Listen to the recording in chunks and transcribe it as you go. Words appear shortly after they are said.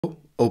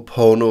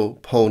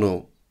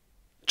Ho'oponopono?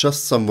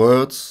 Just some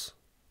words,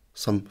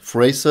 some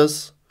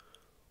phrases,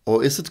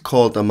 or is it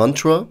called a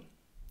mantra?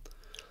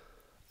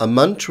 A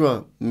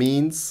mantra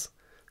means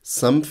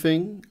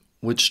something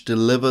which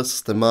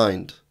delivers the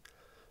mind.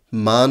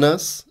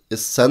 Manas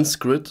is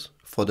Sanskrit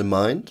for the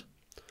mind,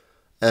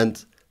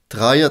 and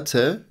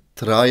trayate,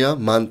 traya,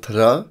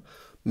 mantra,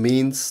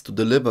 means to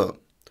deliver.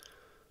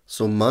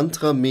 So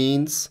mantra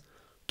means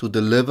to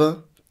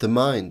deliver the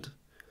mind.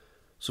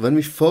 So when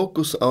we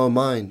focus our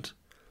mind,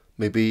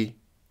 maybe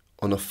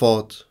on a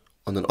thought,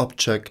 on an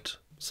object,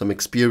 some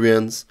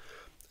experience,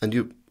 and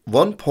you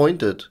one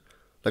pointed,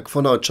 like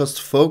for now,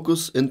 just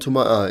focus into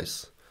my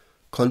eyes,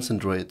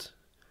 concentrate.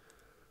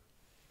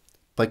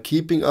 By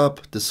keeping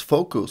up this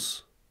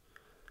focus,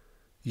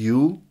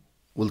 you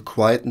will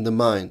quieten the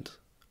mind.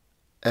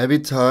 Every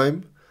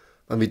time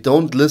when we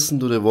don't listen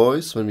to the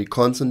voice, when we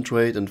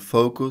concentrate and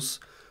focus,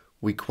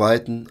 we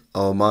quieten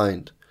our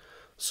mind.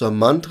 So a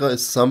mantra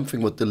is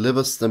something that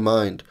delivers the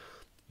mind,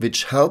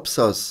 which helps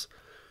us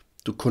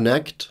to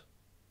connect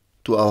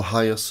to our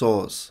higher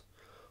source.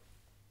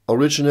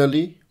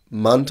 Originally,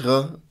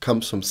 mantra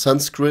comes from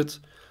Sanskrit,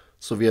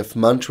 so we have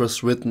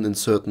mantras written in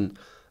certain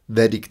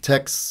Vedic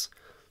texts.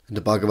 In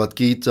the Bhagavad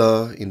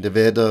Gita, in the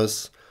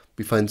Vedas,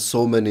 we find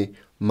so many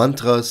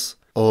mantras.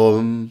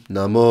 Om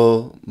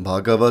Namo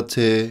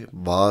Bhagavate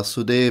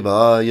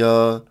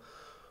Vasudevaya.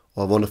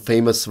 Or one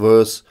famous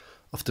verse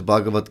of the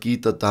Bhagavad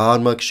Gita,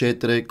 Dharma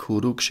Kshetre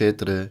Kuru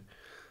Kshetre.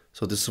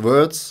 So these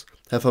words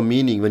have a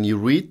meaning. When you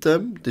read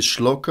them, the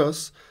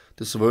shlokas,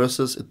 these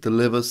verses, it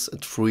delivers,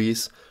 it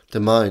frees the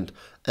mind.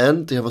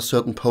 And they have a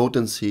certain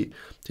potency.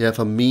 They have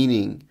a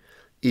meaning.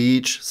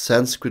 Each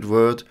Sanskrit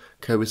word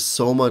carries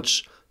so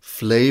much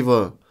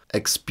flavor,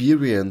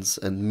 experience,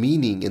 and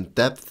meaning and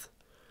depth.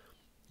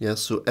 Yeah,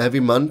 so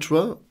every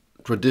mantra,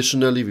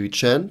 traditionally we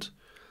chant,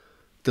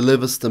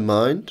 delivers the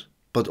mind,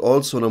 but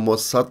also on a more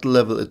subtle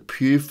level, it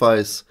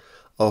purifies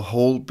our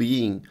whole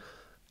being,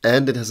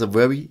 and it has a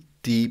very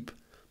deep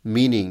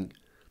meaning.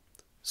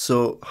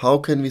 So how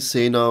can we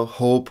say now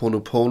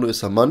Ho'oponopono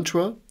is a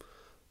mantra,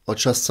 or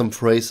just some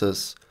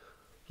phrases?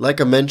 Like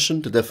I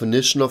mentioned, the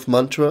definition of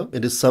mantra,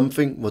 it is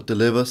something what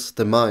delivers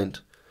the mind.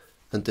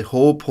 And the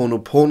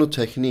Ho'oponopono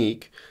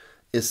technique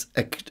is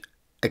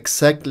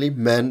exactly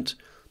meant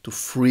to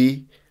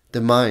free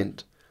the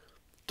mind,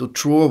 to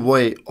throw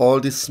away all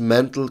this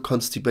mental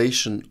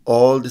constipation,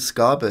 all this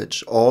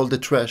garbage, all the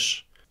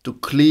trash, to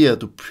clear,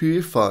 to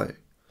purify.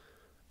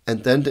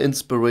 And then the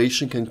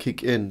inspiration can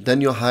kick in.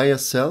 Then your higher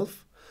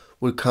self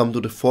will come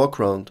to the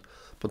foreground.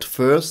 But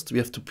first we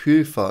have to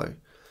purify.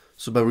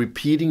 So by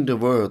repeating the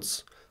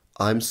words,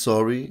 I'm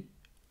sorry,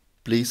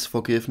 please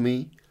forgive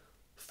me,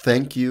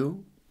 thank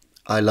you,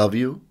 I love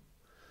you,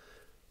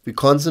 we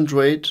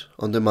concentrate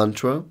on the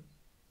mantra,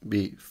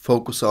 we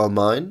focus our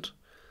mind,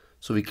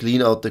 so we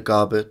clean out the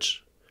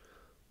garbage.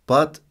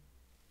 But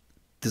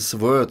these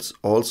words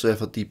also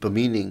have a deeper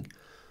meaning.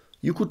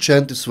 You could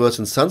chant these words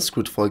in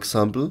Sanskrit, for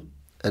example,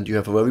 and you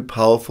have a very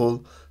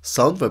powerful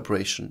sound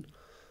vibration.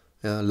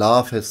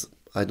 Love has,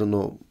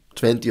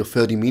 20 or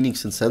 30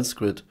 meanings in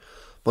Sanskrit.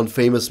 One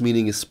famous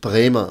meaning is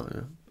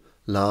prema,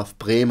 love,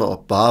 prema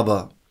or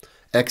bhava,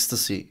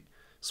 ecstasy,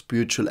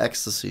 spiritual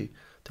ecstasy,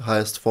 the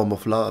highest form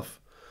of love.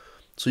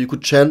 So you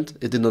could chant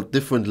it in a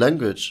different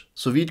language.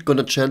 So we're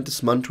gonna chant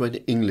this mantra in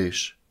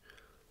English.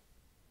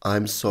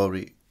 I'm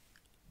sorry.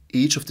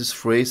 Each of these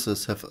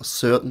phrases have a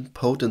certain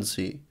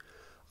potency.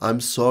 I'm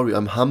sorry,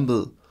 I'm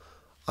humble.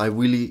 I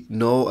really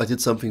know I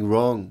did something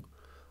wrong.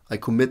 I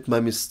commit my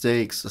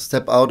mistakes, I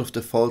step out of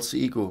the false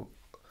ego.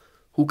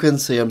 Who can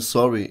say I'm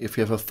sorry if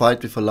you have a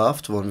fight with a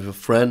loved one, with a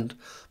friend,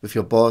 with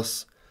your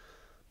boss?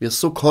 We are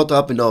so caught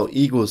up in our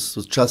egos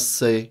to just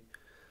say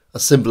a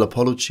simple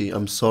apology,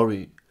 I'm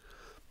sorry.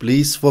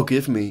 Please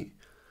forgive me.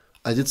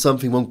 I did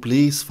something wrong,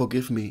 please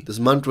forgive me. This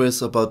mantra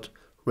is about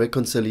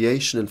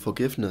reconciliation and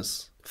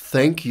forgiveness.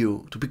 Thank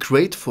you, to be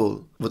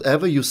grateful.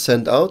 Whatever you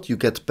send out, you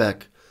get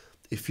back.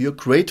 If you're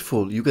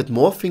grateful, you get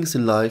more things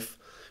in life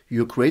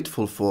you're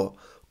grateful for.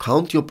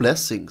 Count your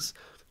blessings.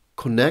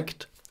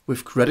 Connect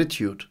with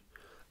gratitude.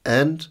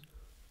 And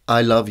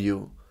I love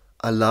you.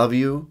 I love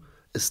you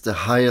is the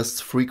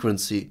highest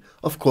frequency.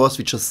 Of course,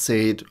 we just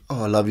say it,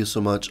 oh, I love you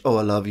so much, oh,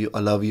 I love you, I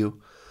love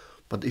you.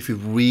 But if you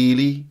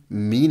really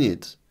mean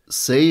it,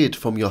 say it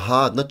from your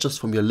heart, not just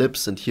from your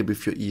lips and hear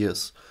with your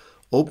ears.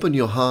 Open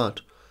your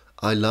heart.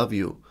 I love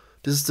you.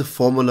 This is the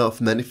formula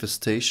of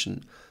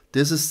manifestation.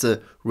 This is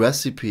the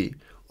recipe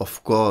of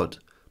God.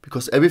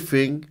 Because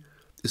everything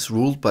is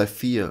ruled by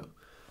fear.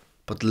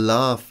 But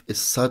love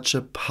is such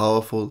a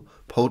powerful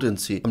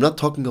potency. I'm not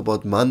talking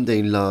about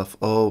mundane love.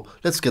 Oh,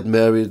 let's get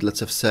married,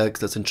 let's have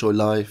sex, let's enjoy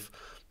life.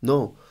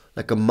 No,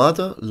 like a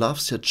mother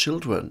loves her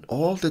children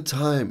all the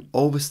time,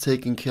 always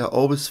taking care,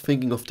 always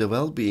thinking of their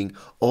well-being,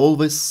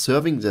 always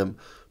serving them.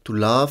 To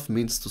love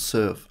means to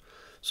serve.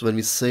 So when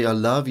we say I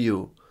love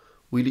you,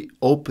 really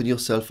open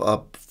yourself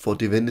up for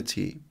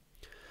divinity.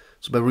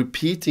 So by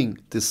repeating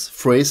these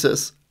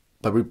phrases,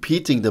 by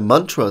repeating the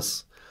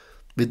mantras,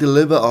 we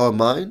deliver our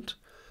mind,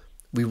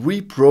 We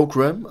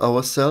reprogram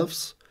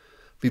ourselves.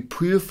 We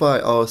purify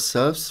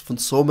ourselves from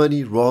so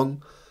many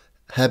wrong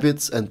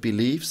habits and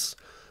beliefs.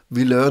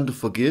 We learn to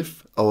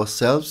forgive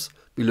ourselves.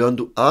 We learn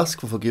to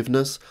ask for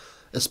forgiveness,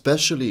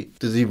 especially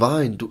the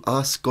divine, to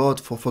ask God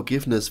for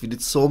forgiveness. We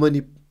did so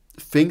many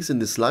things in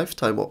this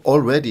lifetime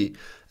already,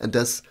 and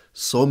there's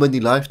so many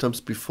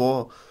lifetimes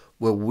before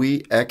where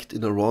we act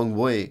in a wrong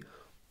way.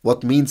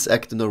 What means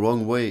act in a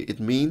wrong way? It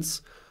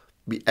means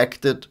we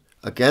acted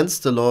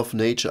against the law of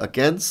nature,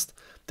 against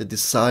the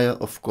desire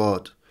of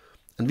God,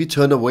 and we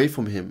turn away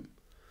from Him.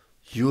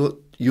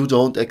 You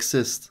don't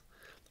exist.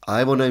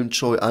 I want to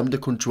enjoy. I'm the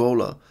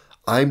controller.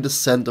 I'm the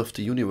center of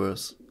the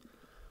universe.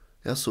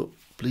 Yeah, so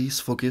please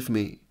forgive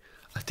me.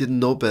 I didn't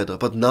know better,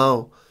 but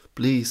now,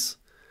 please,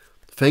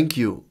 thank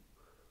you.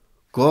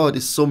 God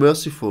is so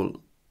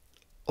merciful.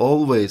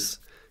 Always.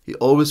 He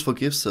always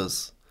forgives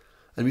us.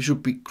 And we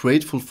should be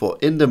grateful for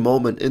in the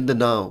moment, in the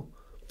now.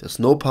 There's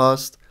no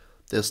past.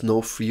 There's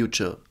no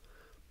future.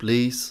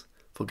 Please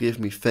forgive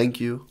me. Thank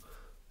you.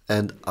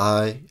 And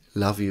I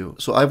love you.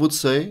 So I would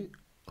say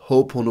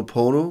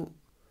Ho'oponopono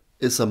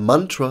is a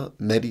mantra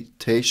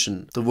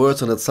meditation. The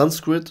words are not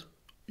Sanskrit.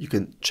 You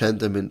can chant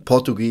them in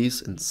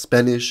Portuguese, in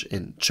Spanish,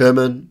 in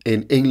German,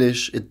 in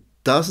English. It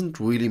doesn't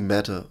really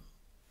matter.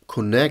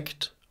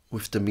 Connect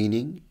with the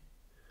meaning.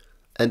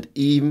 And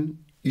even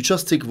you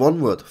just take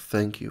one word.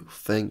 Thank you,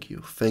 thank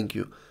you, thank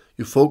you.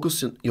 You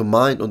focus your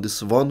mind on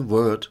this one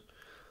word.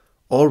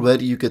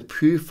 Already you get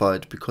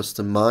purified because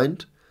the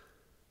mind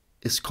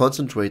is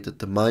concentrated.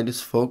 The mind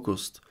is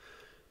focused.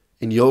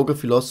 In yoga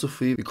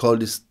philosophy, we call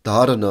this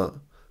dharana,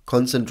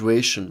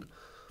 concentration.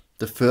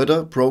 The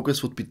further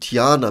progress would be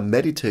dhyana,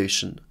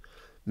 meditation.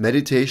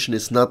 Meditation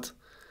is not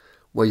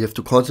where you have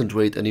to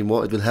concentrate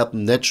anymore. It will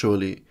happen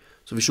naturally.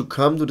 So we should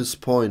come to this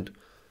point.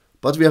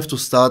 But we have to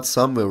start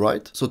somewhere,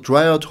 right? So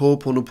try out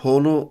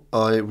Ho'oponopono.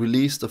 I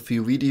released a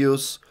few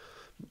videos,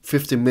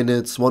 15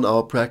 minutes, 1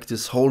 hour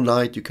practice, whole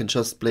night. You can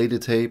just play the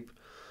tape.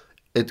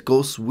 It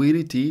goes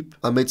really deep.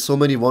 I made so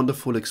many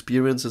wonderful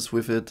experiences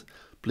with it.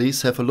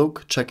 Please have a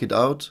look, check it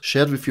out,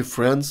 share it with your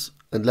friends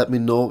and let me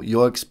know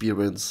your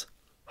experience.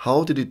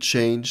 How did it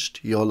change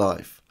your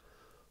life?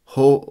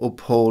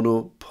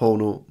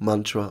 Ho'oponopono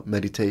mantra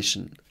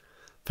meditation.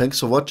 Thanks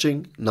for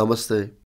watching. Namaste.